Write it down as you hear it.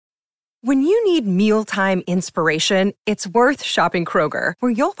When you need mealtime inspiration, it's worth shopping Kroger,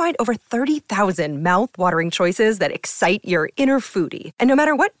 where you'll find over 30,000 mouth-watering choices that excite your inner foodie. And no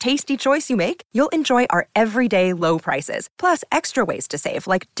matter what tasty choice you make, you'll enjoy our everyday low prices, plus extra ways to save,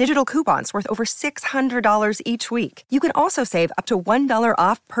 like digital coupons worth over $600 each week. You can also save up to $1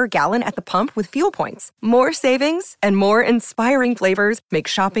 off per gallon at the pump with fuel points. More savings and more inspiring flavors make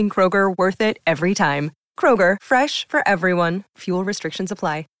shopping Kroger worth it every time. Kroger, fresh for everyone. Fuel restrictions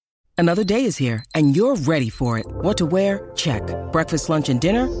apply. Another day is here, and you're ready for it. What to wear? Check. Breakfast, lunch, and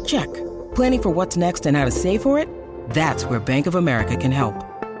dinner? Check. Planning for what's next and how to save for it? That's where Bank of America can help.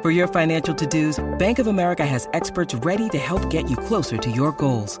 For your financial to-dos, Bank of America has experts ready to help get you closer to your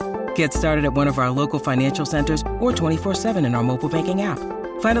goals. Get started at one of our local financial centers or 24/7 in our mobile banking app.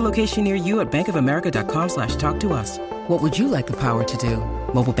 Find a location near you at bankofamerica.com/talktous. What would you like the power to do?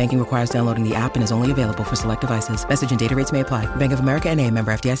 Mobile banking requires downloading the app and is only available for select devices. Message and data rates may apply. Bank of America N.A.,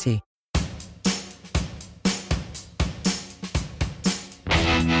 member FDIC.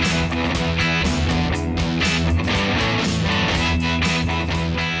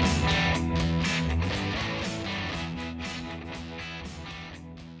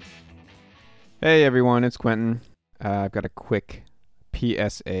 Hey everyone, it's Quentin. I've got a quick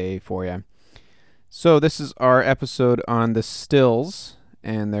PSA for you. So this is our episode on the Stills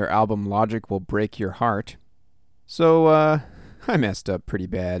and their album Logic Will Break Your Heart. So I messed up pretty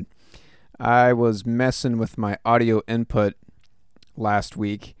bad. I was messing with my audio input last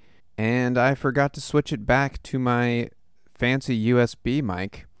week and I forgot to switch it back to my fancy USB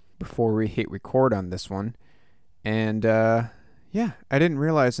mic before we hit record on this one. And I didn't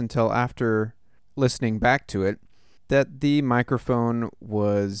realize until after listening back to it that the microphone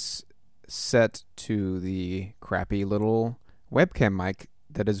was set to the crappy little webcam mic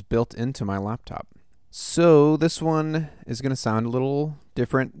that is built into my laptop. So this one is going to sound a little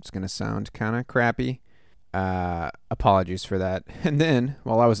different. It's going to sound kind of crappy. Apologies for that. And then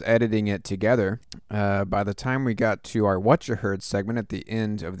while I was editing it together, by the time we got to our What You Heard segment at the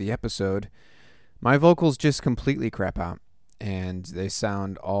end of the episode, my vocals just completely crap out and they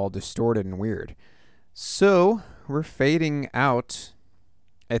sound all distorted and weird. So we're fading out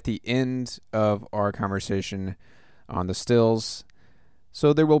at the end of our conversation on the Stills.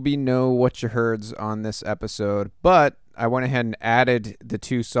 So there will be no What You Heards on this episode, but I went ahead and added the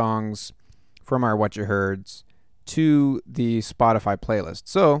two songs from our What You Heards to the Spotify playlist.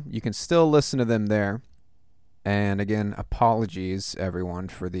 So you can still listen to them there. And again, apologies everyone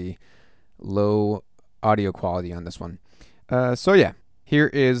for the low audio quality on this one. Here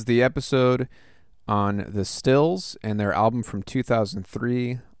is the episode on the Stills and their album from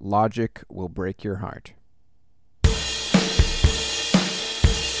 2003, Logic Will Break Your Heart.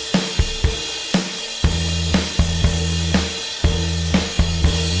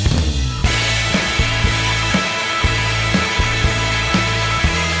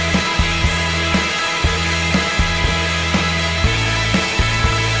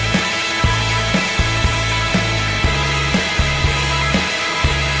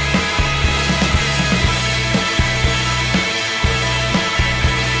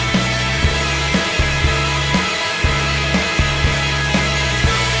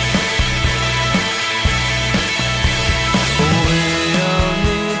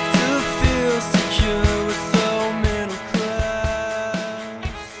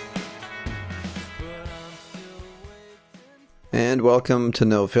 And welcome to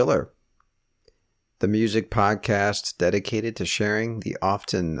No Filler, the music podcast dedicated to sharing the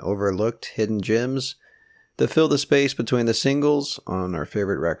often overlooked hidden gems that fill the space between the singles on our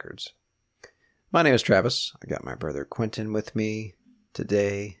favorite records. My name is Travis. I got my brother Quentin with me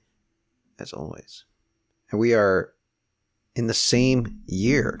today, as always. And we are in the same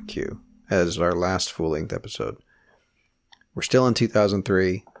year, Q, as our last full-length episode. We're still in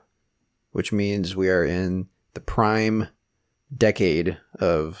 2003, which means we are in the prime decade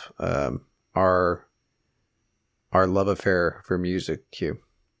of our love affair for music, Q.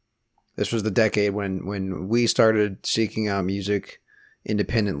 This was the decade when we started seeking out music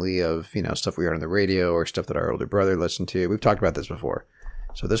independently of, stuff we heard on the radio or stuff that our older brother listened to. We've talked about this before.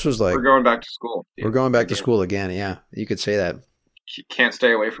 So this was like... We're going back to school. We're going back to school again, yeah. You could say that. You can't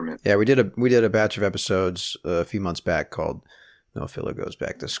stay away from it. Yeah, we did a batch of episodes a few months back called No Filler Goes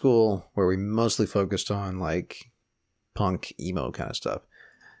Back to School, where we mostly focused on like punk, emo kind of stuff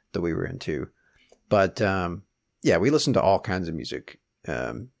that we were into. But we listened to all kinds of music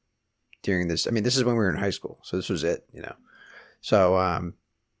during this. I mean, this is when we were in high school, so this was it, So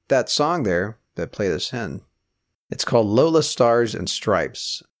that song there that played us in, it's called Lola Stars and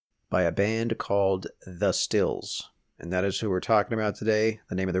Stripes by a band called The Stills. and that is who we're talking about today.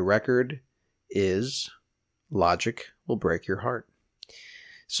 The name of the record is Logic Will Break Your Heart.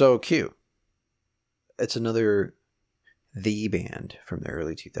 So, Q, it's another The band from the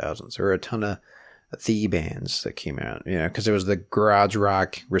early 2000s. There were a ton of The bands that came out, because it was the garage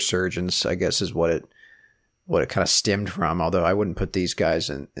rock resurgence, I guess, is what it kind of stemmed from, although I wouldn't put these guys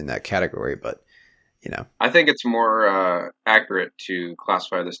in that category, but, I think it's more accurate to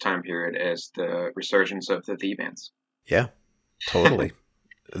classify this time period as the resurgence of the bands. Yeah, totally.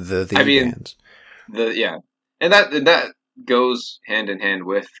 the bands. And that goes hand in hand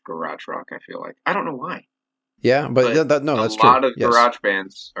with garage rock, I feel like. I don't know why. Yeah, but that's true. A lot of garage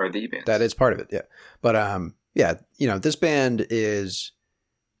bands are The bands. That is part of it, yeah. But, this band it's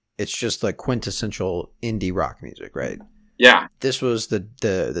just like quintessential indie rock music, right? Yeah. This was the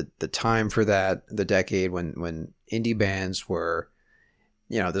time for that, the decade when indie bands were,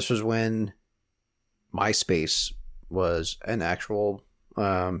 this was when MySpace was an actual,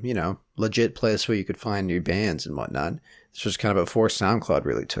 legit place where you could find new bands and whatnot. This was kind of before SoundCloud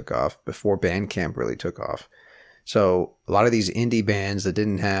really took off, before Bandcamp really took off. So a lot of these indie bands that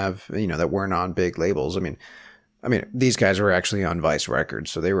didn't have, that weren't on big labels. I mean, these guys were actually on Vice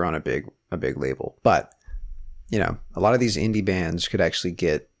Records, so they were on a big label. But, a lot of these indie bands could actually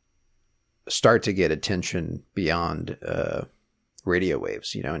start to get attention beyond radio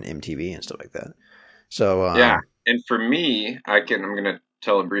waves, and MTV and stuff like that. So yeah, and for me, I'm going to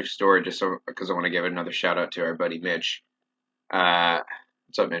tell a brief story just because I want to give another shout out to our buddy Mitch.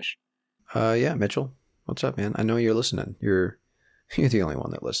 What's up, Mitch? Yeah, Mitchell. What's up, man? I know you're listening. You're the only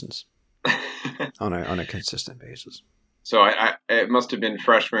one that listens on a consistent basis. So it must have been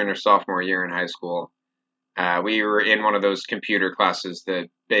freshman or sophomore year in high school. We were in one of those computer classes that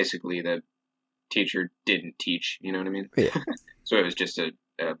basically the teacher didn't teach. You know what I mean? Yeah. So it was just a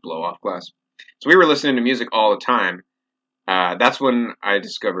blow-off class. So we were listening to music all the time. That's when I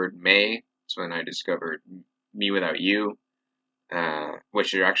discovered May. That's when I discovered Me Without You,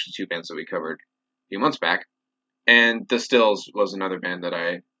 which are actually two bands that we covered a few months back. And The Stills was another band that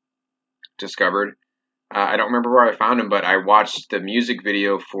I discovered. I don't remember where I found them, but I watched the music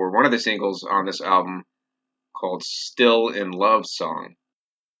video for one of the singles on this album called Still in Love Song.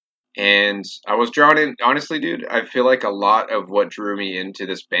 And I was drawn in. Honestly, dude, I feel like a lot of what drew me into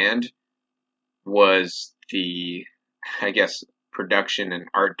this band was the, I guess, production and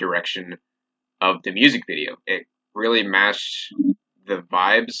art direction of the music video. It really matched the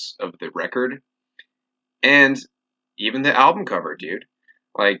vibes of the record and even the album cover, dude.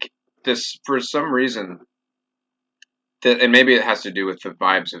 Like, this, for some reason, and maybe it has to do with the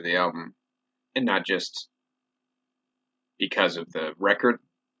vibes of the album and not just because of the record,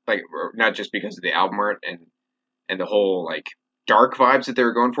 like, or not just because of the album art and the whole, like, dark vibes that they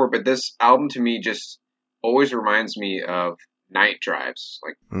were going for, but this album to me just always reminds me of night drives.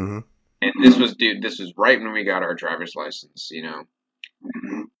 Like, mm-hmm. And this was right when we got our driver's license,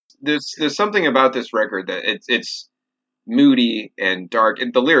 There's something about this record that it's moody and dark,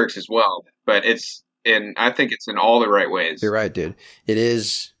 and the lyrics as well, but I think it's in all the right ways. You're right, dude. It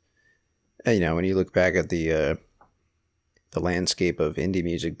is, when you look back at the landscape of indie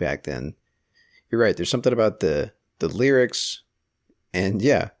music back then, you're right. There's something about the lyrics and,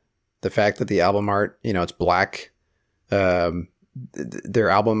 yeah, the fact that the album art, it's black. Their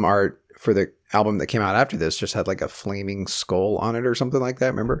album art for the album that came out after this just had like a flaming skull on it or something like that.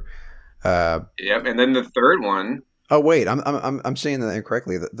 Remember? Yep. And then the third one. Oh wait, I'm saying that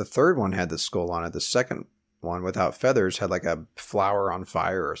incorrectly. The third one had the skull on it. The second one without feathers had like a flower on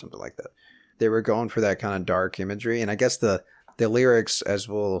fire or something like that. They were going for that kind of dark imagery, and I guess the lyrics, as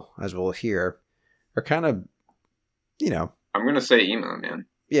we'll hear, are kind of, I'm gonna say emo, man.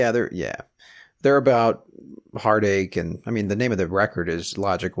 Yeah, they're about heartache, and I mean the name of the record is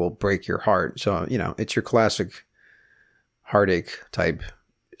Logic Will Break Your Heart, so it's your classic heartache type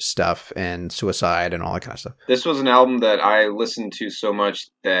stuff and suicide and all that kind of stuff. This was an album that I listened to so much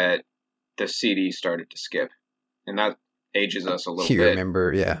that the CD started to skip, and that ages us a little bit. You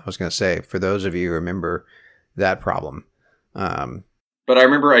remember, yeah, I was going to say, for those of you who remember that problem. But I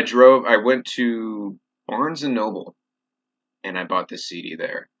remember I went to Barnes & Noble, and I bought this CD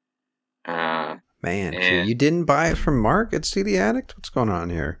there. Man, you didn't buy it from Mark at CD Addict? What's going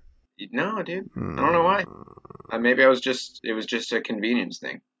on here? No, dude. I don't know why. Maybe it was just a convenience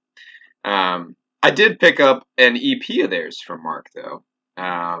thing. I did pick up an EP of theirs from Mark, though.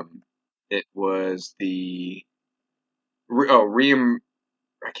 It was the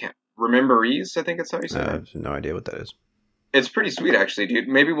I can't Rememberies, I think that's how you say it. I have no idea what that is. It's pretty sweet, actually, dude.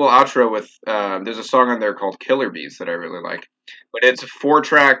 Maybe we'll outro with there's a song on there called Killer Bees that I really like. But it's a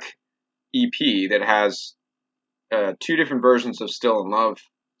 4-track EP that has two different versions of Still in Love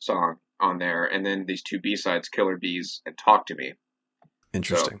song on there, and then these two B-sides, Killer Bees and Talk to Me.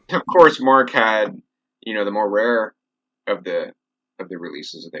 Interesting. So, of course, Mark had, the more rare of the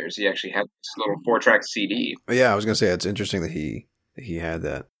releases of theirs. He actually had this little 4-track CD. Yeah, I was gonna say it's interesting that he had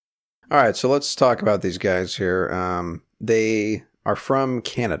that. All right, so let's talk about these guys here. They are from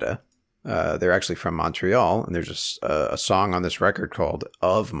Canada. They're actually from Montreal, and there's a song on this record called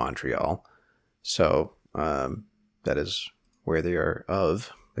 "Of Montreal." So that is where they are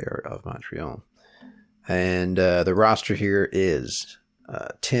of. They are of Montreal, and the roster here is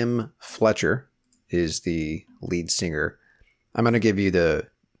Tim Fletcher is the lead singer. I'm going to give the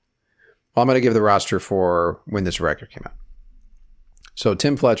roster for when this record came out. So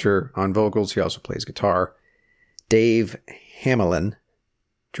Tim Fletcher on vocals. He also plays guitar. Dave Hamelin,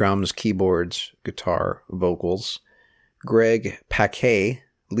 drums, keyboards, guitar, vocals. Greg Paquet,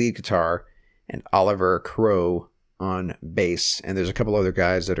 lead guitar. And Oliver Crow on bass. And there's a couple other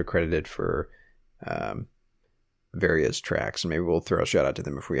guys that are credited for various tracks. And maybe we'll throw a shout out to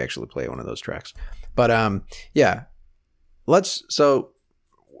them if we actually play one of those tracks. But yeah. So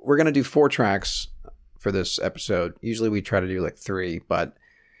we're going to do 4 tracks for this episode. Usually we try to do like 3, but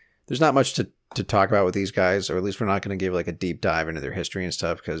there's not much to talk about with these guys, or at least we're not going to give like a deep dive into their history and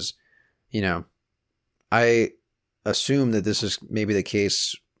stuff, because, I assume that this is maybe the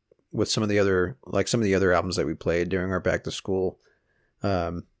case with some of the other albums that we played during our back to school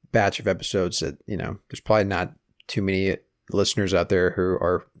batch of episodes, that, there's probably not too many listeners out there who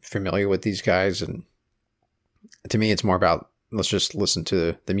are familiar with these guys. And to me, it's more about, let's just listen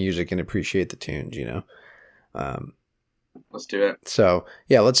to the music and appreciate the tunes, Let's do it. So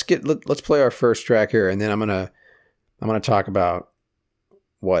yeah, let's play our first track here, and then I'm gonna talk about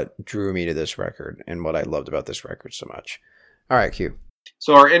what drew me to this record and what I loved about this record so much. All right, Q.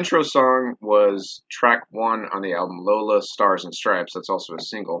 So our intro song was track 1 on the album Lola, Stars and Stripes. That's also a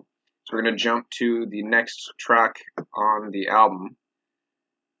single. So we're going to jump to the next track on the album.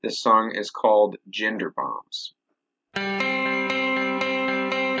 This song is called Gender Bombs.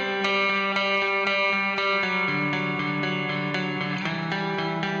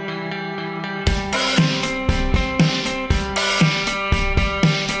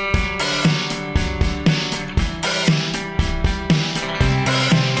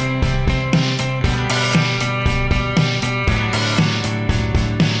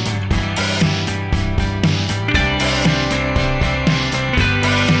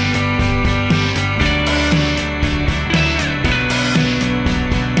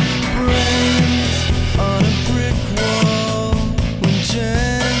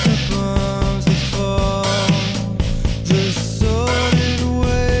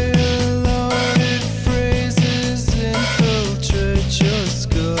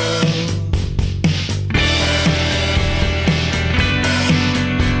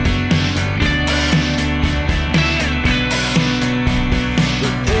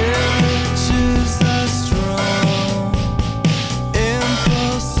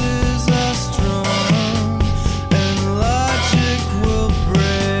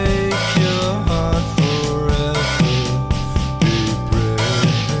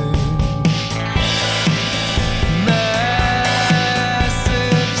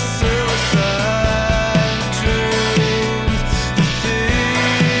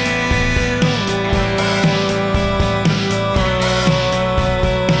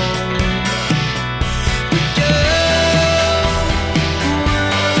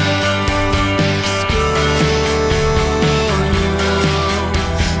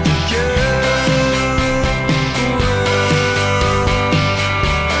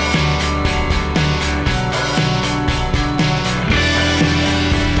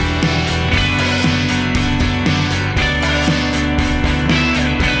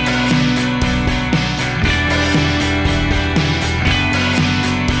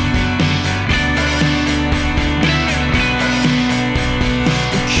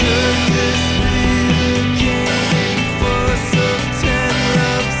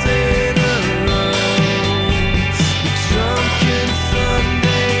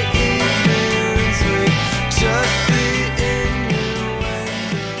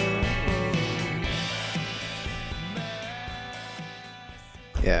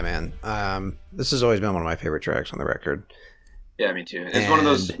 Yeah, man. This has always been one of my favorite tracks on the record. Yeah, me too. It's one of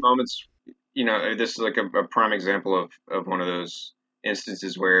those moments, this is like a prime example of one of those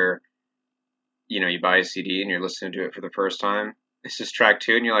instances where, you buy a CD and you're listening to it for the first time. This is track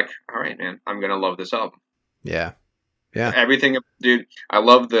 2 and you're like, all right, man, I'm going to love this album. Yeah. Yeah. Everything, dude, I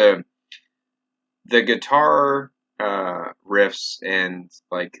love the guitar riffs and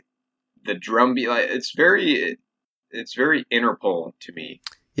like the drum beat. Like, it's very it's very Interpol to me.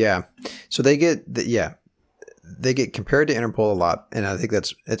 Yeah. So they get compared to Interpol a lot, and I think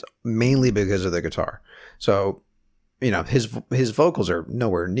it's mainly because of the guitar. So, his vocals are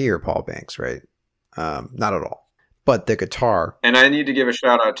nowhere near Paul Banks, right? Not at all. But the guitar. And I need to give a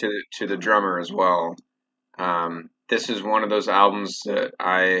shout out to the drummer as well. This is one of those albums that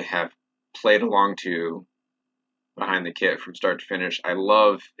I have played along to behind the kit from start to finish. I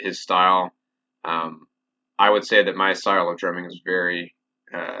love his style. I would say that my style of drumming is very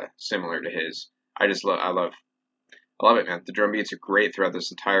similar to his. I love it, man. The drum beats are great throughout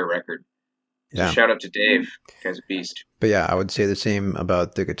this entire record. So shout out to Dave. The guy's a beast. But yeah, I would say the same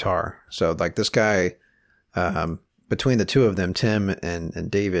about the guitar. So like this guy, between the two of them, Tim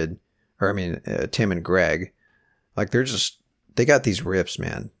and David, Tim and Greg, like they got these riffs,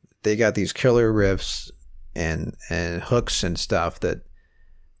 man. They got these killer riffs and hooks and stuff that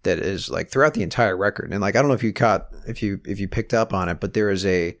is like throughout the entire record. And like, I don't know if you picked up on it, but there is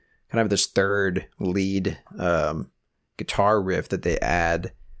a kind of this third lead guitar riff that they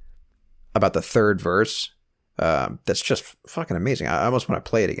add about the third verse. That's just fucking amazing. I almost want to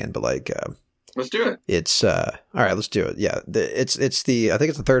play it again, but like, let's do it. It's all right. Let's do it. Yeah. I think it's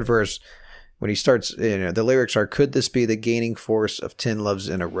the third verse when he starts, the lyrics are, "Could this be the gaining force of 10 loves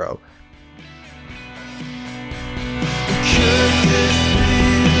in a row?"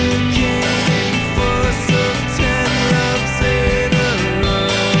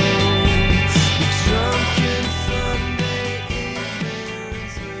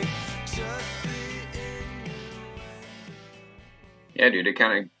 Yeah, dude, it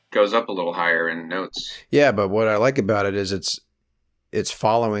kind of goes up a little higher in notes. Yeah, but what I like about it is it's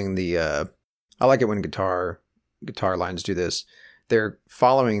following the. I like it when guitar lines do this. They're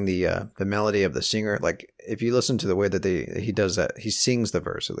following the melody of the singer. Like if you listen to the way that he does that, he sings the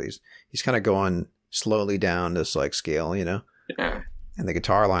verse at least. He's kind of going slowly down this like scale, Yeah. And the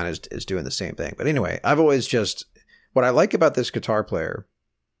guitar line is doing the same thing. But anyway, I've always what I like about this guitar player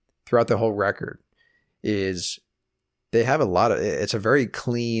throughout the whole record is they have it's a very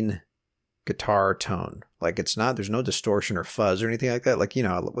clean guitar tone. Like there's no distortion or fuzz or anything like that. Like,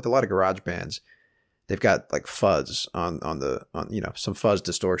 with a lot of garage bands, they've got like fuzz on some fuzz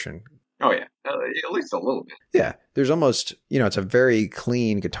distortion. Oh yeah. At least a little bit. Yeah. There's almost, it's a very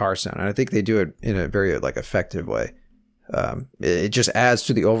clean guitar sound. And I think they do it in a very like effective way. It just adds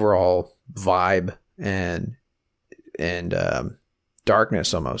to the overall vibe and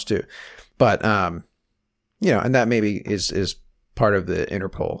darkness almost too. But, and that maybe is part of the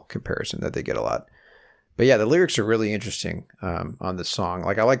Interpol comparison that they get a lot. But yeah, the lyrics are really interesting on this song.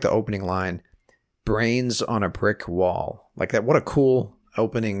 Like I like the opening line, "Brains on a brick wall." Like that, what a cool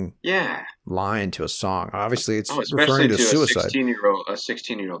opening line to a song. Obviously it's referring to suicide. A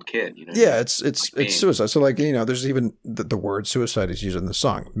 16-year-old kid, Yeah, it's suicide. So like, there's even the word suicide is used in the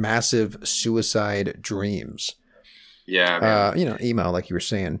song. Massive suicide dreams. Yeah. Emo, like you were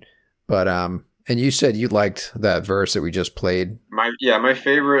saying. But and you said you liked that verse that we just played. My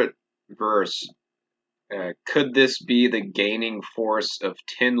favorite verse. Could this be the gaining force of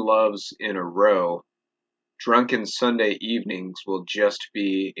 10 loves in a row? Drunken Sunday evenings will just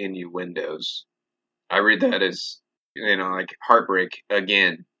be innuendos. I read that as, like heartbreak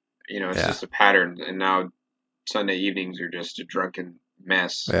again. It's just a pattern. And now Sunday evenings are just a drunken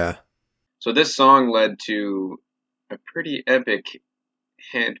mess. Yeah. So this song led to a pretty epic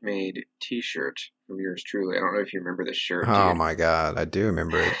handmade t-shirt from yours truly. I don't know if you remember this shirt. Oh my God, I do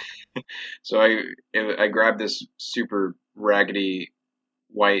remember it. So I grabbed this super raggedy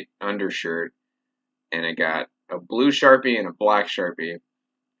white undershirt and I got a blue Sharpie and a black Sharpie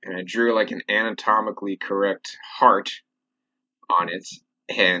and I drew like an anatomically correct heart on it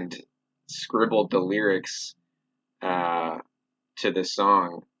and scribbled the lyrics to the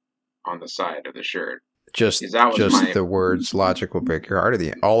song on the side of the shirt. Just the words "logic will break your heart,"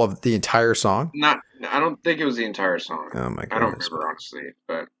 or all of the entire song? I don't think it was the entire song. Oh my goodness. I don't remember honestly,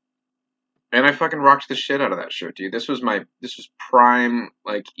 and I fucking rocked the shit out of that shirt, dude. This was prime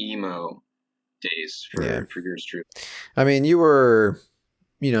like emo days for yours truly. I mean, you were,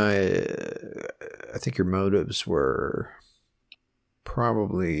 I think your motives were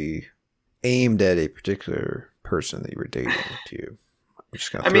probably aimed at a particular person that you were dating too. I'm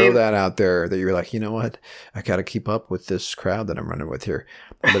just going to throw that out there that you're like, you know what? I got to keep up with this crowd that I'm running with here.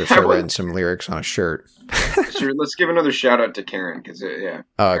 I better start writing some lyrics on a shirt. Sure, let's give another shout out to Karen because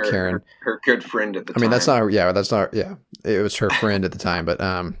Karen, her good friend at the time. I mean, that's not. It was her friend at the time, but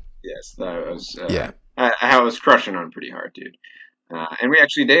yes, that was. I was crushing on pretty hard, dude. And we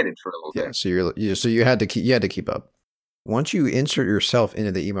actually dated for a little bit. So you had to keep up. Once you insert yourself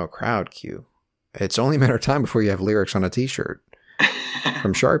into the emo crowd, Q, it's only a matter of time before you have lyrics on a T-shirt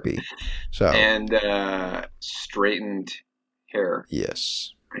from Sharpie. So and straightened hair.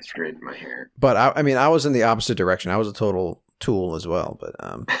 Yes, I straightened my hair. But I was in the opposite direction. I was a total tool as well. But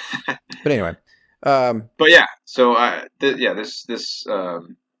anyway. But yeah, so this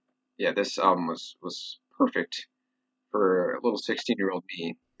album was perfect for a little 16-year-old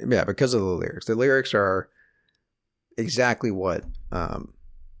me. Yeah, because of the lyrics. The lyrics are exactly what a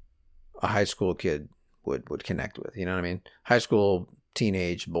high school kid would connect with. You know what I mean? High school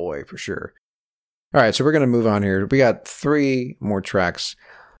teenage boy for sure. All right, so we're gonna move on here. We got 3 more tracks.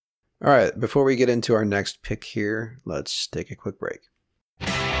 All right, before we get into our next pick here, let's take a quick break.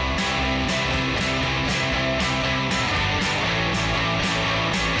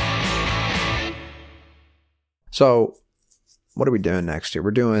 So, what are we doing next here?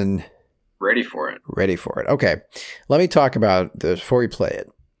 We're doing... Ready for it. Ready for it. Okay. Let me talk about this before we play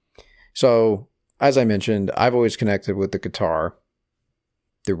it. So, as I mentioned, I've always connected with the guitar,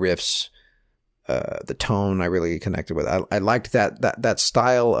 the riffs, the tone I really connected with. I liked that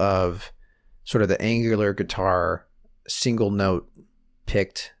style of sort of the angular guitar, single note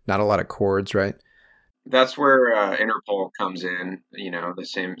picked, not a lot of chords, right? That's where Interpol comes in,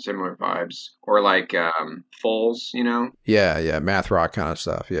 the similar vibes. Or like Foals, Yeah, math rock kind of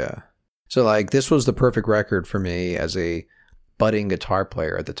stuff, yeah. So like this was the perfect record for me as a budding guitar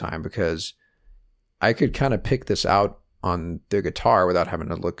player at the time because I could kind of pick this out on the guitar without having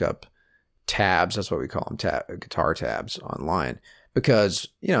to look up tabs. That's what we call them, guitar tabs online. Because,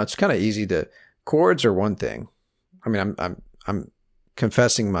 it's kind of easy to... Chords are one thing. I mean, I'm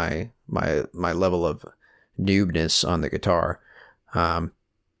confessing my level of noobness on the guitar.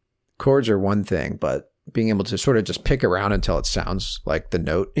 Chords are one thing, but being able to sort of just pick around until it sounds like the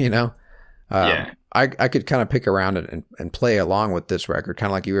note, Yeah. I could kind of pick around and play along with this record, kind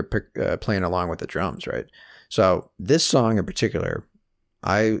of like you were playing along with the drums, right? So this song in particular,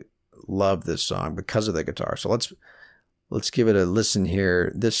 I love this song because of the guitar. So let's give it a listen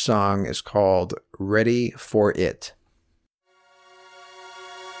here. This song is called Ready for It.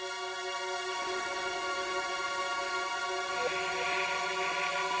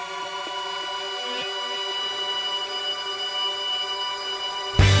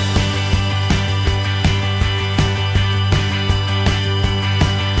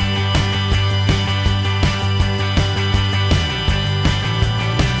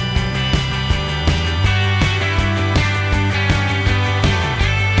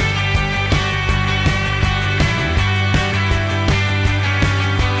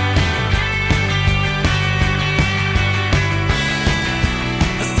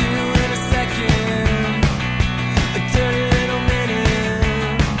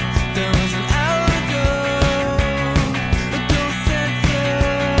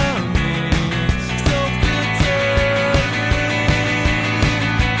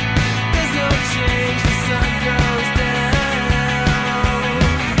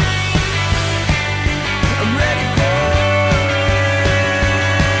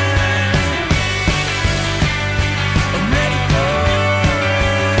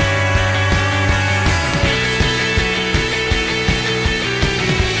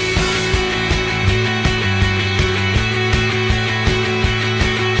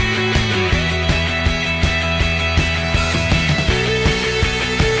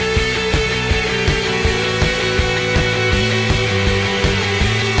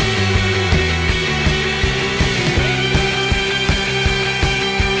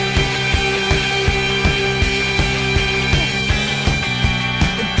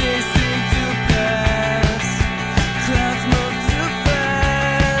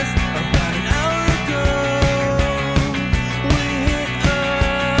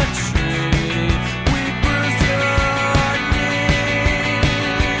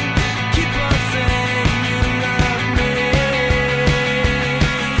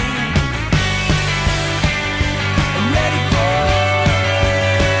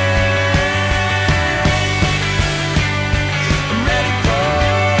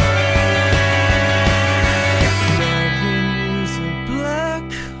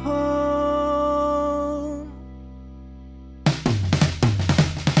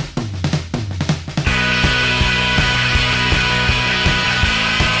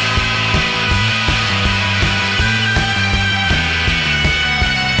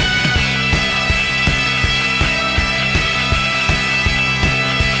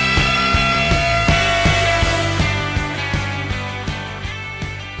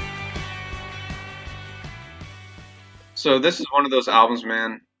 So this is one of those albums,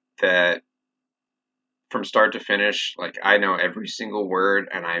 man, that from start to finish, like I know every single word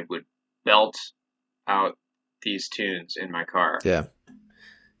and I would belt out these tunes in my car. Yeah.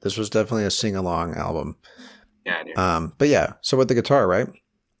 This was definitely a sing-along album. Yeah, dude. But yeah, so with the guitar, right?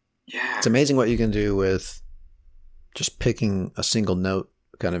 Yeah. It's amazing what you can do with just picking a single note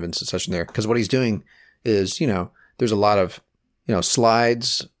kind of in succession there. Because what he's doing is, there's a lot of,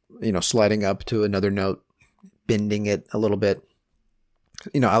 slides, sliding up to another note, bending it a little bit.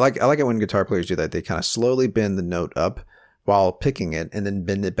 I like it when guitar players do that. They kind of slowly bend the note up while picking it and then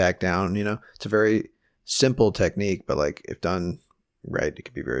bend it back down. It's a very simple technique, but like if done right, it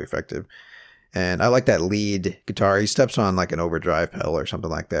can be very effective. And I like that lead guitar. He steps on like an overdrive pedal or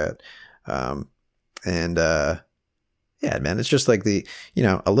something like that. Yeah, man, it's just like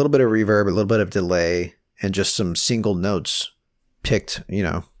a little bit of reverb, a little bit of delay, and just some single notes picked,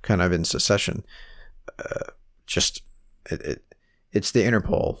 kind of in succession. It's the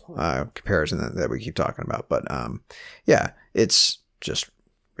Interpol comparison that we keep talking about. But yeah, it's just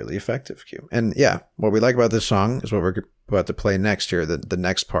really effective, Q. And yeah, what we like about this song is what we're about to play next here, the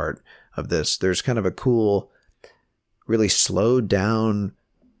next part of this. There's kind of a cool, really slowed down,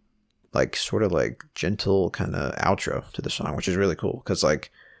 like sort of like gentle kind of outro to the song, which is really cool because like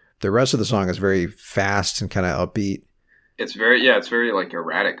the rest of the song is very fast and kind of upbeat. It's very like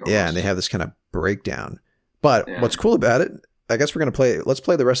erratic. Almost. Yeah, and they have this kind of breakdown. But what's cool about it, I guess let's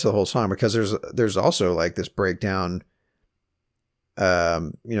play the rest of the whole song because there's also like this breakdown,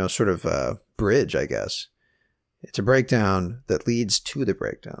 sort of bridge, I guess. It's a breakdown that leads to the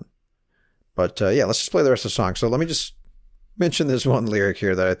breakdown. But yeah, let's just play the rest of the song. So let me just mention this one lyric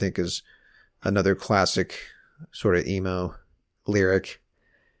here that I think is another classic sort of emo lyric.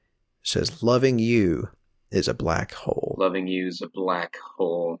 It says, "Loving you is a black hole." Loving you is a black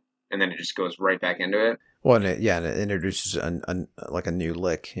hole. And then it just goes right back into it. Well, and it introduces like a new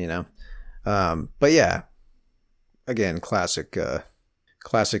lick, But yeah, again, classic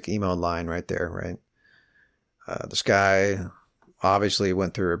emo line right there, right? This guy obviously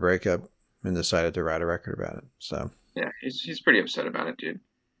went through a breakup and decided to write a record about it. So yeah, he's pretty upset about it, dude.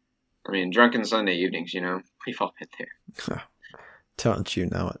 I mean, drunken Sunday evenings, we've all been there. Don't you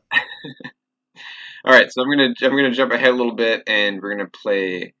know it? All right, so I'm gonna jump ahead a little bit, and we're gonna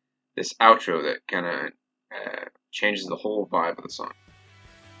play this outro that kind of changes the whole vibe of the song.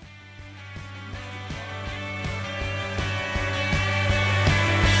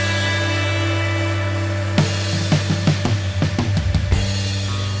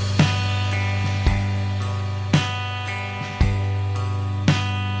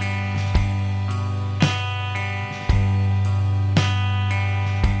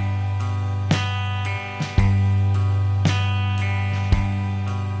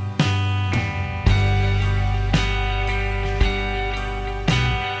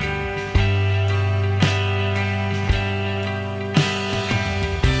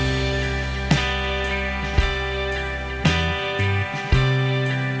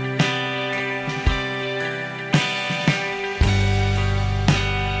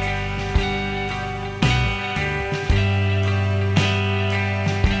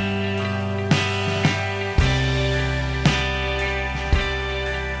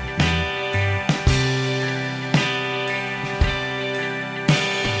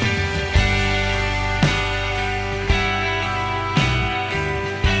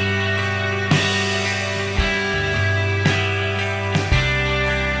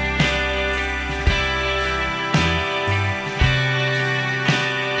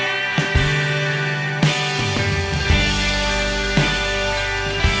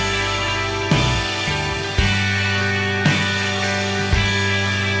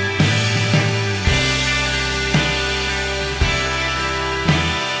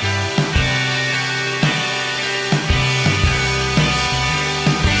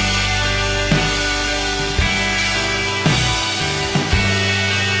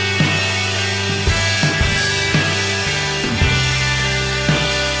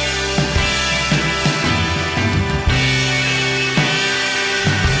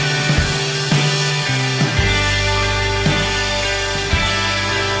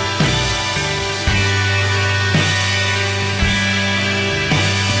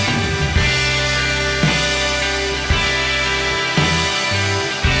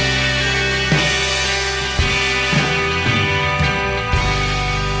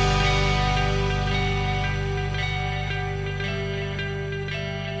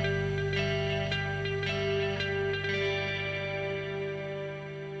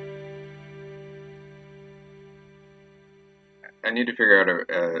 I need to figure out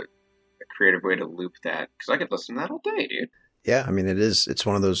a creative way to loop that because I could listen to that all day, dude. Yeah, I mean, it's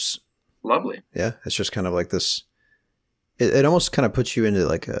one of those. Lovely. Yeah, it's just kind of like this. It almost kind of puts you into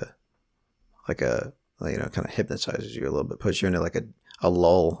like kind of hypnotizes you a little bit, puts you into like a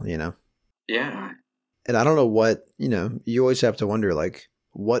lull, Yeah. And I don't know what, you always have to wonder, like,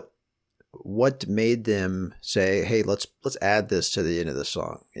 what made them say, hey, let's add this to the end of the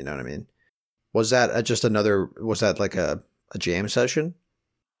song. You know what I mean? Was that like a jam session?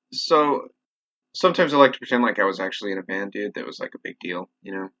 So sometimes I like to pretend like I was actually in a band, dude. That was like a big deal,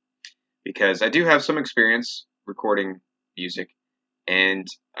 because I do have some experience recording music. And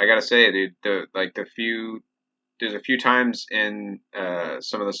I gotta say, dude, there's a few times in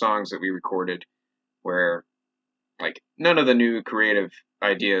some of the songs that we recorded where like none of the new creative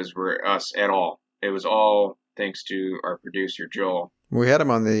ideas were us at all. It was all thanks to our producer Joel. We had him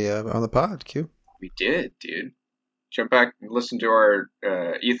on the pod, Q. We did, dude. Jump back and listen to our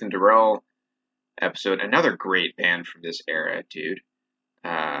Ethan Durrell episode. Another great band from this era, dude.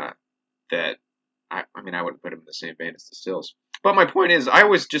 That I wouldn't put him in the same band as the Stills. But my point is, I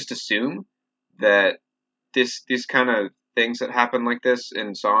always just assume that these kind of things that happen like this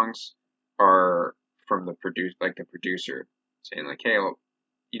in songs are from the producer saying like, hey, well,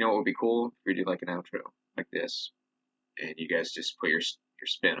 what would be cool if we do like an outro like this, and you guys just put your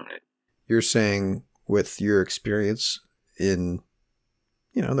spin on it. You're saying with your experience in,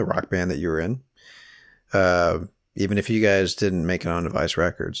 the rock band that you were in, even if you guys didn't make it on Device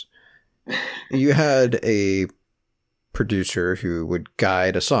Records, you had a producer who would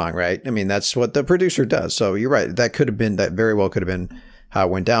guide a song, right? I mean, that's what the producer does. So you're right. That very well could have been how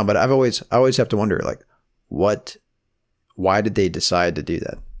it went down. But I always have to wonder, like, why did they decide to do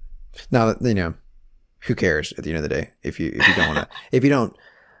that? Now, who cares at the end of the day if you don't want to, if you don't,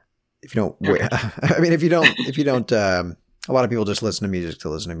 I mean, if you don't, a lot of people just listen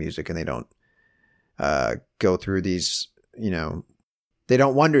to music and they don't go through these, they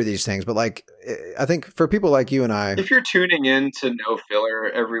don't wonder these things. But like, I think for people like you and I, if you're tuning in to No Filler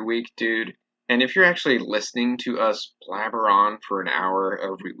every week, dude, and if you're actually listening to us blabber on for an hour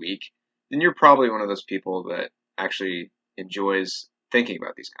every week, then you're probably one of those people that actually enjoys thinking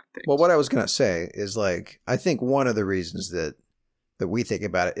about these kind of things. Well, what I was going to say is, like, I think one of the reasons that we think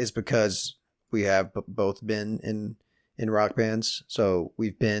about it is because we have both been in rock bands. So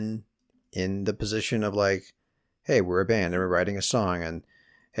we've been in the position of like, hey, we're a band and we're writing a song, and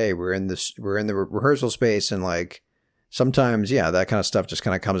hey, we're in the rehearsal space, and like sometimes, yeah, that kind of stuff just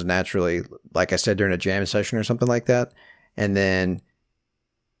kind of comes naturally, like I said, during a jam session or something like that. And then,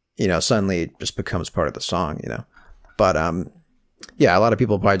 suddenly it just becomes part of the song, But yeah, a lot of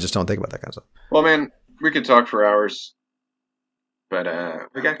people probably just don't think about that kind of stuff. Well, man, we could talk for hours, but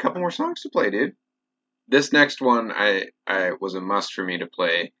we got a couple more songs to play, dude. This next one I was a must for me to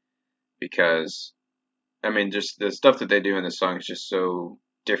play because, I mean, just the stuff that they do in this song is just so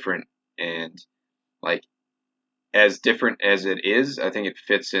different, and like, as different as it is, I think it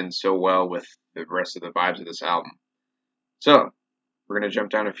fits in so well with the rest of the vibes of this album. So, we're going to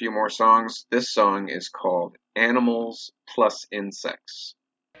jump down a few more songs. This song is called Animals Plus Insects.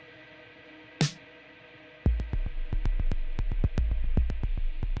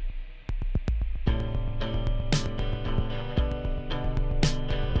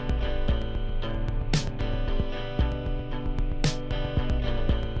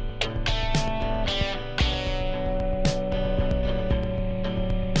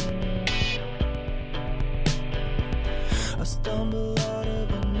 I stumble out of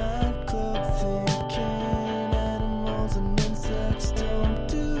a nightclub thinking animals and insects don't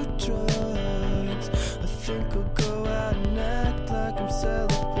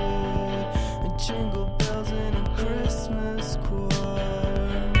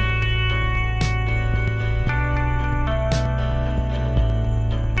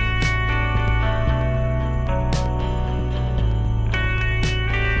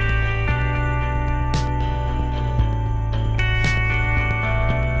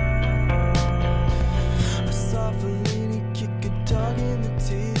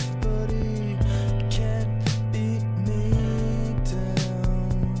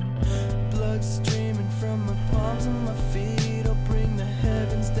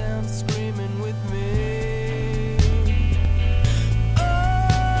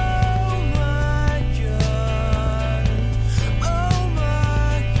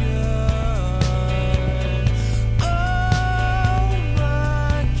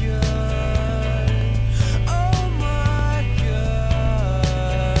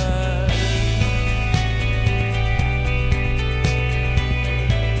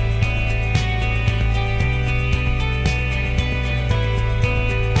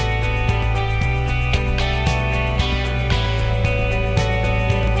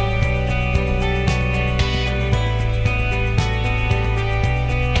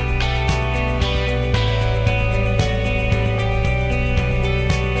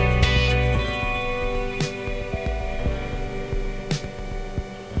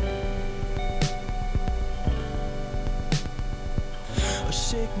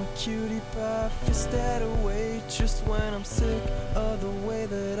cutie pie fist at a waitress when I'm sick of the way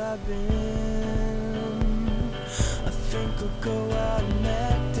that I've been. I think I'll go out and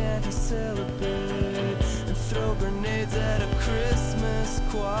act anti-celibate and throw grenades at a Christmas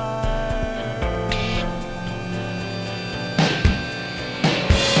choir.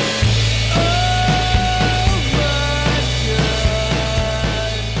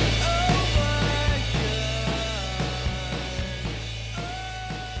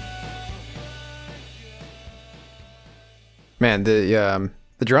 Man, the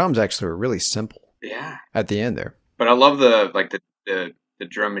drums actually were really simple Yeah. at the end there. But I love the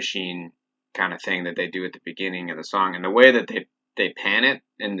drum machine kind of thing that they do at the beginning of the song, and the way that they pan it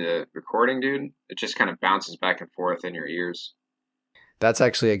in the recording, dude. It just kind of bounces back and forth in your ears. That's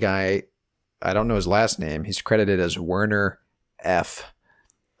actually a guy, I don't know his last name. He's credited as Werner F.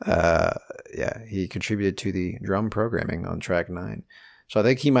 Yeah, he contributed to the drum programming on track 9. So I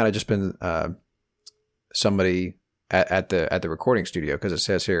think he might have just been somebody at the recording studio, because it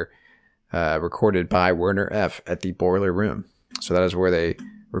says here, recorded by Werner F. at the Boiler Room. So that is where they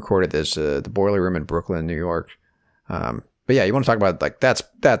recorded this, the Boiler Room in Brooklyn, New York. But yeah, you want to talk about like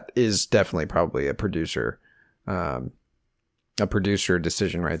that is definitely probably a producer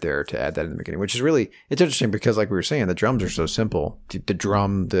decision right there to add that in the beginning, which is really, it's interesting because like we were saying, the drums are so simple.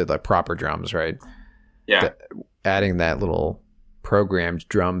 The proper drums, right? Yeah. Adding that little programmed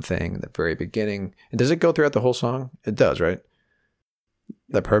drum thing at the very beginning. And does it go throughout the whole song? It does, right?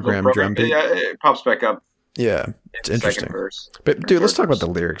 The programmed drum beat. Yeah, it pops back up. Yeah, it's interesting. Verse, but dude, let's talk about the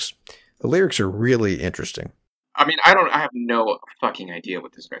lyrics. The lyrics are really interesting. I mean, I have no fucking idea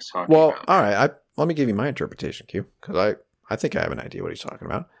what this guy's talking Well, about. all right, let me give you my interpretation, Q, because I think I have an idea what he's talking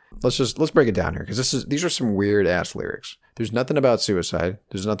about. Let's break it down here, because these are some weird ass lyrics. There's nothing about suicide.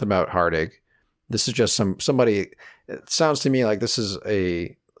 There's nothing about heartache. This is just somebody. It sounds to me like this is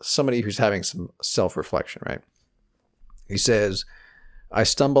somebody who's having some self-reflection, right? He says, "I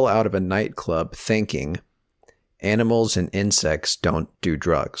stumble out of a nightclub thinking animals and insects don't do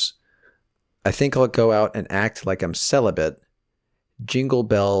drugs. I think I'll go out and act like I'm celibate. Jingle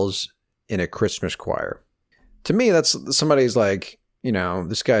bells in a Christmas choir." To me, that's somebody's like,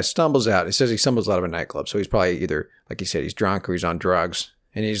 this guy stumbles out. He says he stumbles out of a nightclub. So he's probably either, like he said, he's drunk or he's on drugs.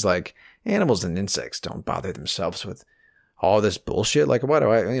 And he's like, animals and insects don't bother themselves with all this bullshit. Like, what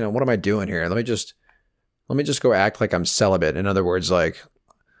am I doing here? Let me just go act like I'm celibate. In other words, like,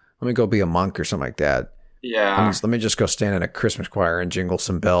 let me go be a monk or something like that. Yeah. Let me just go stand in a Christmas choir and jingle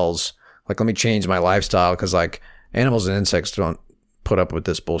some bells. Like, let me change my lifestyle because, like, animals and insects don't put up with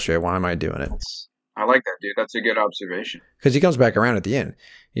this bullshit. Why am I doing it? I like that, dude. That's a good observation. Because he comes back around at the end.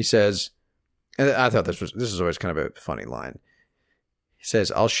 He says, and I thought this is always kind of a funny line. He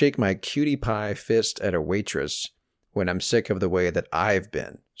says, "I'll shake my cutie pie fist at a waitress when I'm sick of the way that I've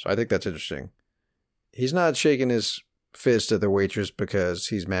been." So I think that's interesting. He's not shaking his fist at the waitress because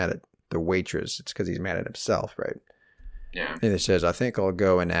he's mad at the waitress. It's because he's mad at himself, right? Yeah. And it says, "I think I'll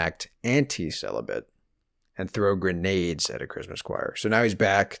go and act anti-celibate and throw grenades at a Christmas choir." So now he's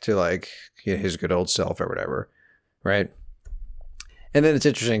back to like his good old self or whatever, right? And then it's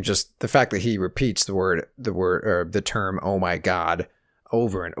interesting just the fact that he repeats the term "oh my God"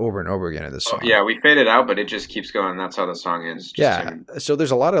 over and over and over again in this song. Oh, yeah, we fade it out, but it just keeps going. That's how the song is. So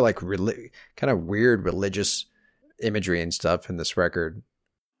there's a lot of like kind of weird religious imagery and stuff in this record.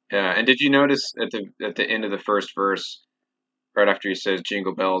 Yeah, and did you notice at the end of the first verse, right after he says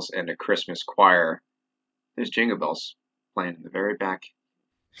 "jingle bells and a Christmas choir," there's jingle bells playing in the very back.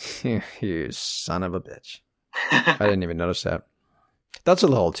 You son of a bitch! I didn't even notice that. That's a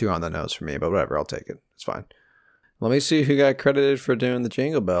little too on the nose for me, but whatever. I'll take it. It's fine. Let me see who got credited for doing the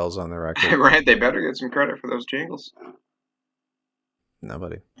jingle bells on the record. Right, they better get some credit for those jingles.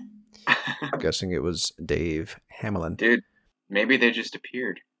 Nobody. I'm guessing it was Dave Hamlin. Dude, maybe they just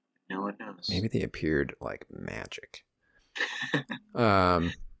appeared. No one knows. Maybe they appeared like magic.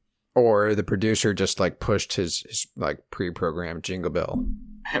 Or the producer just like pushed his like pre-programmed jingle bell.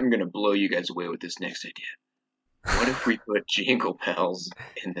 I'm gonna blow you guys away with this next idea. What if we put jingle bells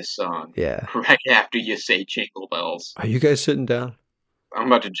in this song? Yeah. Right after you say jingle bells. Are you guys sitting down? I'm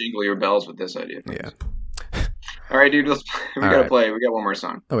about to jingle your bells with this idea. Yeah. All right, dude. We gotta right. play. We got one more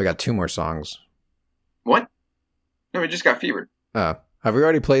song. Oh, we got 2 more songs. What? No, we just got fevered. Have we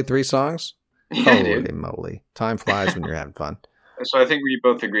already played 3 songs? Yeah, Holy dude. moly. Time flies when you're having fun. So I think we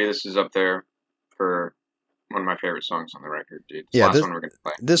both agree this is up there for one of my favorite songs on the record, dude. It's the Yeah, last one we're gonna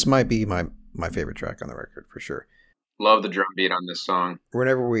play. This might be my favorite track on the record for sure. Love the drum beat on this song.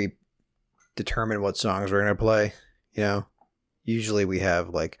 Whenever we determine what songs we're going to play, usually we have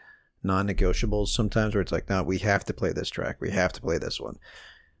like non-negotiables sometimes where it's like, no, we have to play this track. We have to play this one.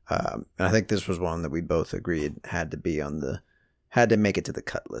 And I think this was one that we both agreed had to make it to the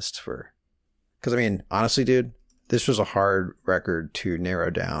cut list because I mean, honestly, dude, this was a hard record to narrow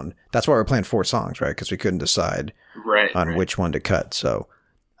down. That's why we're playing 4 songs, right? Because we couldn't decide on which one to cut. So,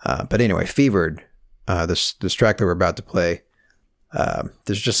 but anyway, Fevered, this track that we're about to play,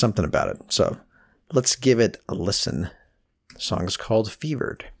 there's just something about it. So let's give it a listen. The song is called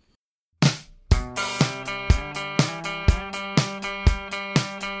Fevered.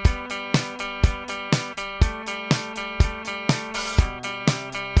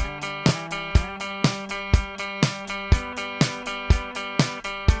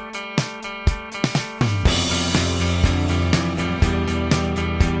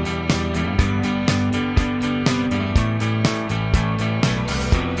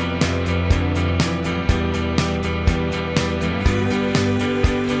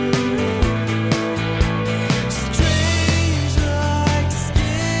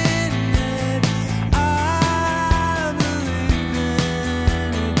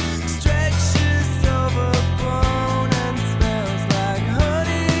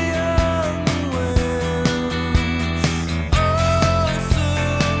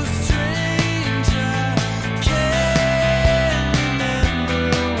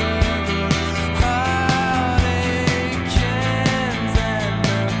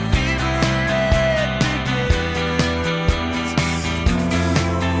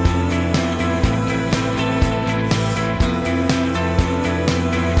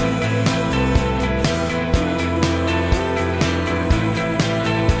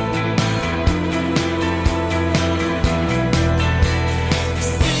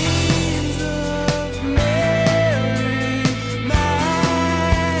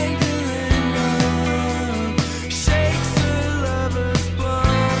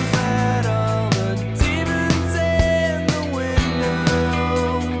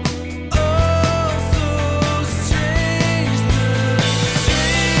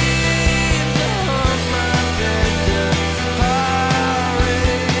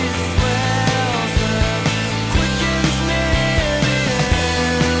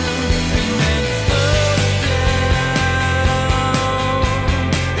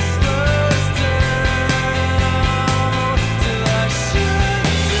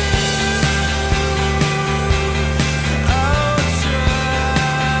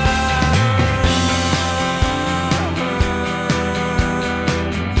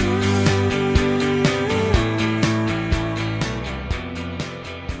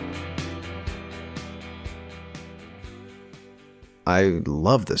 I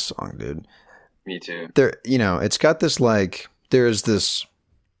love this song, dude. Me too. There, it's got this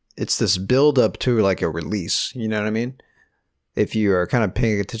it's this build up to like a release. You know what I mean? If you are kind of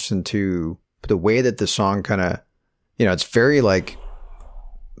paying attention to the way that the song kind of, it's very like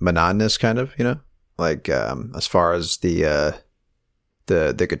monotonous, kind of, like as far as the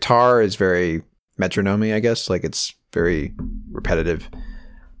guitar is very metronomy, I guess, like it's very repetitive.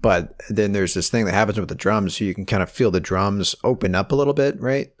 But then there's this thing that happens with the drums, so you can kind of feel the drums open up a little bit,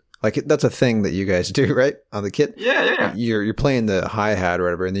 right? Like that's a thing that you guys do, right, on the kit? Yeah. You're playing the hi-hat or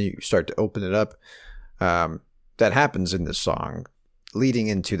whatever, and then you start to open it up. That happens in this song, leading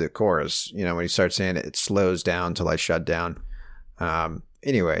into the chorus. When you start saying it slows down till I shut down.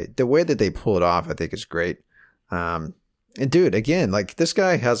 Anyway, the way that they pull it off, I think, is great. And dude, again, like this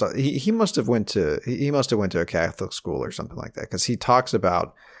guy has he must have went to a Catholic school or something like that, because he talks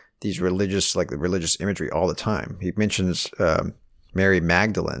about these religious imagery all the time. He mentions Mary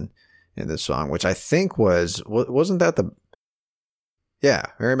Magdalene in this song, which I think wasn't that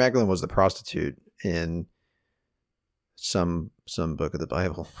Mary Magdalene was the prostitute in some book of the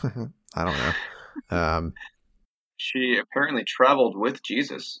Bible. I don't know. She apparently traveled with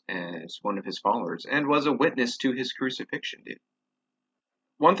Jesus as one of his followers and was a witness to his crucifixion, dude.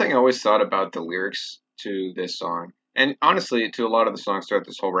 One thing I always thought about the lyrics to this song, and honestly to a lot of the songs throughout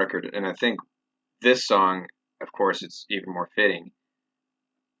this whole record, and I think this song, of course, it's even more fitting,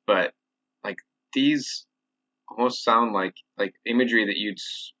 but like these almost sound like imagery that you'd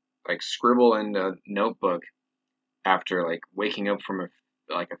like scribble in a notebook after like waking up from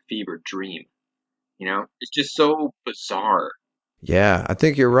a fever dream. It's just so bizarre. Yeah, I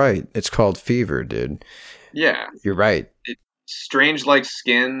think you're right. It's called Fever, dude. Yeah. You're right. It's strange like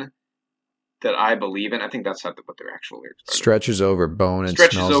skin that I believe in. I think that's what their actual lyrics are. Stretches over bone and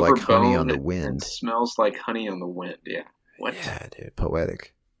smells like honey on the wind. Smells like honey on the wind, yeah. What? Yeah, dude,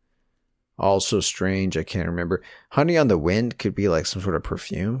 poetic. Also strange, I can't remember. Honey on the wind could be like some sort of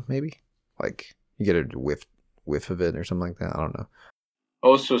perfume, maybe? Like you get a whiff of it or something like that. I don't know.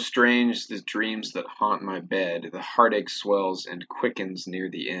 Oh, so strange the dreams that haunt my bed. The heartache swells and quickens near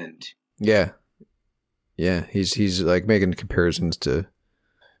the end. Yeah. Yeah, he's like making comparisons to,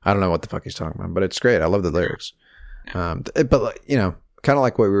 I don't know what the fuck he's talking about, but it's great. I love the lyrics. But like, you know, kind of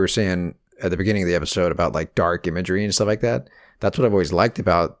like what we were saying at the beginning of the episode about like dark imagery and stuff like that. That's what I've always liked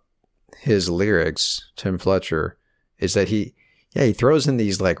about his lyrics, Tim Fletcher, is that he throws in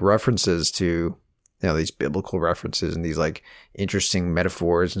these like references to, you know, these biblical references and these like interesting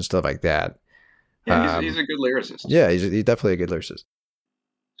metaphors and stuff like that. Yeah, he's a good lyricist. Yeah, he's definitely a good lyricist.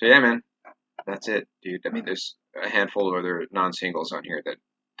 So yeah, man, that's it, dude. I mean, there's a handful of other non-singles on here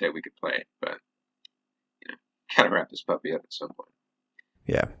that we could play, but you know, gotta wrap this puppy up at some point.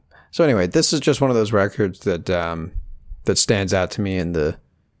 Yeah. So anyway, this is just one of those records that that stands out to me in the,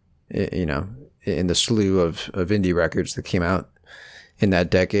 you know, in the slew of indie records that came out in that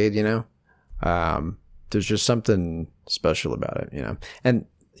decade. You know, there's just something special about it. You know, and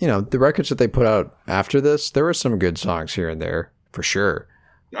you know the records that they put out after this, there were some good songs here and there for sure.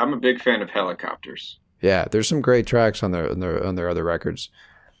 I'm a big fan of Helicopters. Yeah, there's some great tracks on their other records,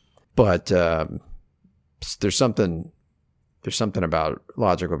 but there's something about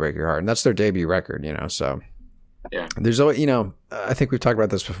Logic Will Break Your Heart, and that's their debut record, you know. So yeah, there's always, you know, I think we've talked about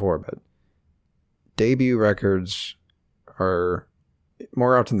this before, but debut records are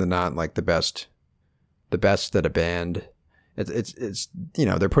more often than not like the best that a band. It's you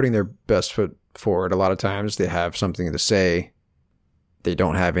know, they're putting their best foot forward. A lot of times they have something to say. They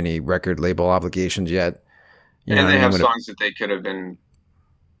don't have any record label obligations yet. You and know, they have songs that they could have been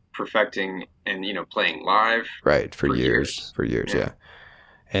perfecting and, you know, playing live. Right, for years. Yeah.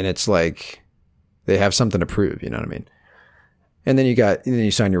 And it's like they have something to prove, you know what I mean? And then you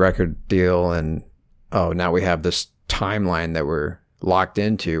sign your record deal and, oh, now we have this timeline that we're locked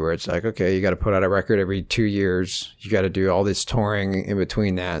into where it's like, okay, you got to put out a record every 2 years. You got to do all this touring in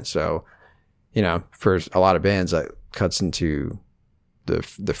between that. So, you know, for a lot of bands that cuts into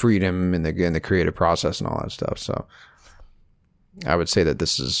the freedom and the creative process and all that stuff. So I would say that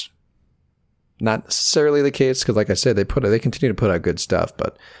this is not necessarily the case because, like I said, they continue to put out good stuff,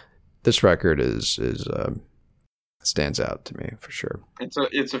 but this record is stands out to me for sure.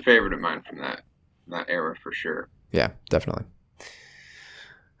 It's a favorite of mine from that era for sure. Yeah, definitely.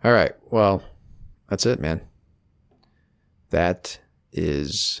 All right, well, that's it, man. That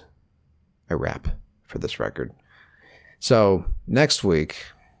is a wrap for this record. So next week,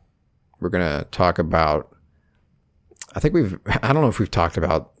 we're going to talk about, I don't know if we've talked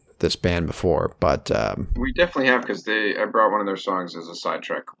about this band before, but we definitely have because I brought one of their songs as a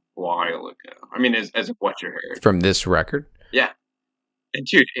sidetrack a while ago. I mean, as a What You Heard. From this record? Yeah. And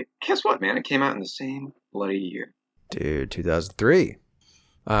dude, guess what, man? It came out in the same bloody year. Dude, 2003.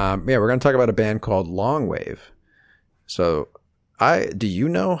 Yeah, we're going to talk about a band called Longwave. So do you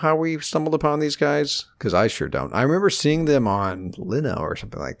know how we stumbled upon these guys? Because I sure don't. I remember seeing them on Lino or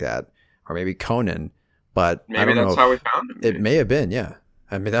something like that, or maybe Conan, but maybe I don't know. That's how we found them. It may have been, yeah.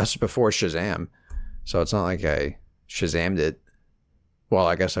 I mean, that's before Shazam, so it's not like I Shazammed it. Well,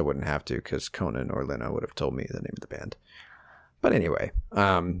 I guess I wouldn't have to because Conan or Lino would have told me the name of the band. But anyway,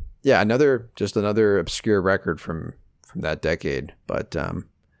 yeah, another obscure record from that decade, but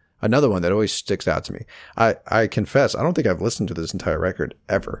another one that always sticks out to me. I confess, I don't think I've listened to this entire record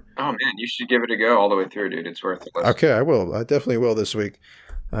ever. Oh man, you should give it a go all the way through, dude. It's worth it. Okay, I will. I definitely will this week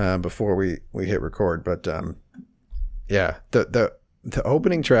before we hit record. But yeah, the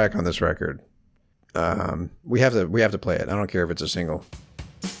opening track on this record, we have to play it. I don't care if it's a single.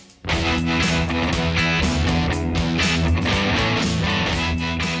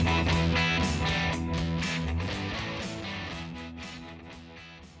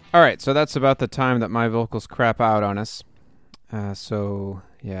 All right, so that's about the time that my vocals crap out on us. So,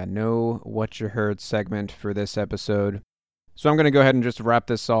 yeah, no What You Heard segment for this episode. So I'm going to go ahead and just wrap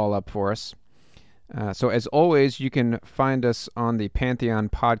this all up for us. So as always, you can find us on the Pantheon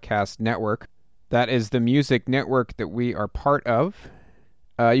Podcast Network. That is the music network that we are part of.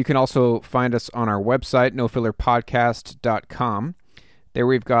 You can also find us on our website, nofillerpodcast.com. There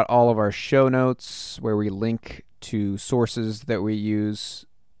we've got all of our show notes where we link to sources that we use.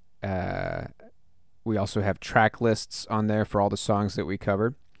 We also have track lists on there for all the songs that we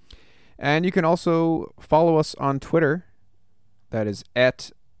covered. And you can also follow us on Twitter. That is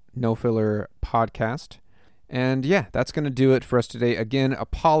at NoFillerPodcast. And yeah, that's going to do it for us today. Again,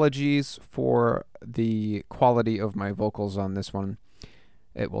 apologies for the quality of my vocals on this one.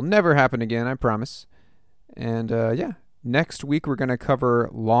 It will never happen again, I promise. And yeah, next week we're going to cover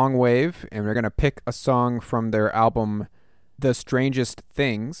Longwave, and we're going to pick a song from their album The Strangest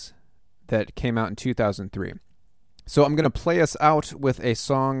Things that came out in 2003. So I'm going to play us out with a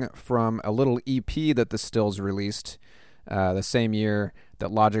song from a little EP that the Stills released the same year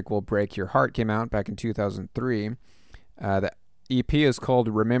that Logic Will Break Your Heart came out, back in 2003. The EP is called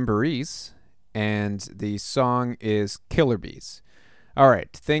Rememberies, and the song is Killer Bees. All right,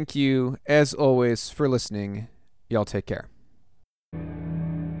 thank you, as always, for listening. Y'all take care.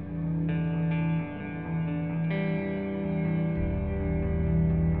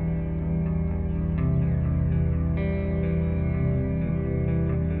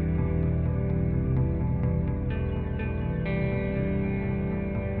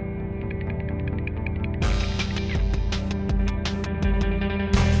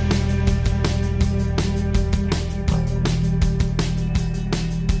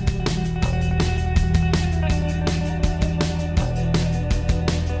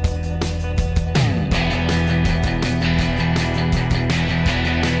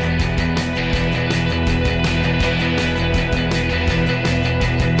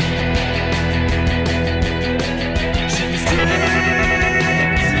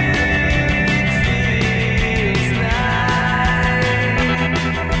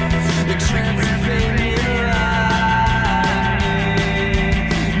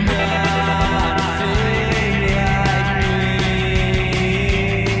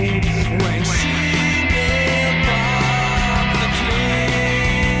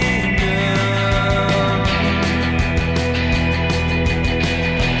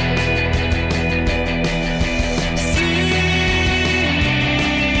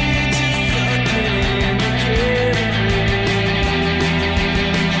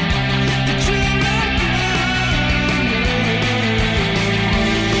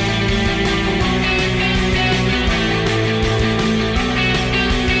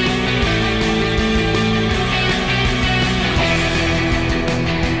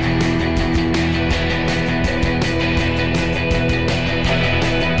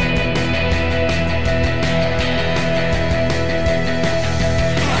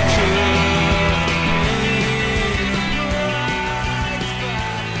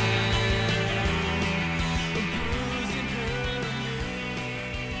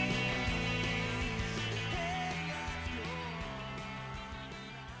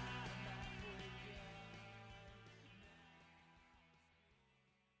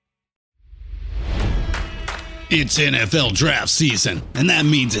 It's NFL draft season, and that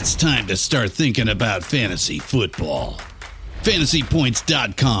means it's time to start thinking about fantasy football.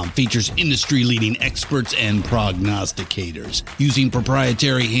 FantasyPoints.com features industry-leading experts and prognosticators using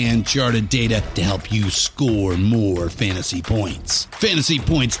proprietary hand-charted data to help you score more fantasy points.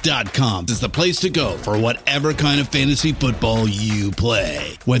 FantasyPoints.com is the place to go for whatever kind of fantasy football you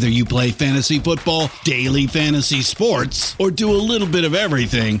play. Whether you play fantasy football, daily fantasy sports, or do a little bit of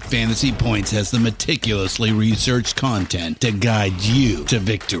everything, Fantasy Points has the meticulously researched content to guide you to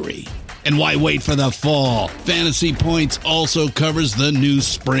victory. And why wait for the fall? Fantasy Points also covers the new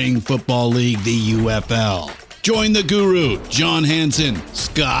spring football league, the UFL. Join the guru, John Hansen,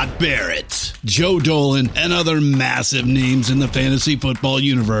 Scott Barrett, Joe Dolan, and other massive names in the fantasy football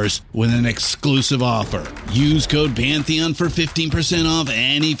universe with an exclusive offer. Use code Pantheon for 15% off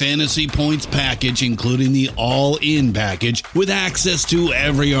any Fantasy Points package, including the all-in package, with access to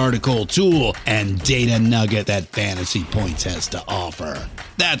every article, tool, and data nugget that Fantasy Points has to offer.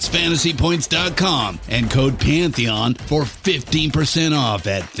 That's FantasyPoints.com and code Pantheon for 15% off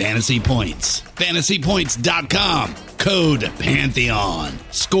at Fantasy Points. FantasyPoints.com, code Pantheon.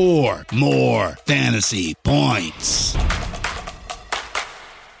 Score more fantasy points.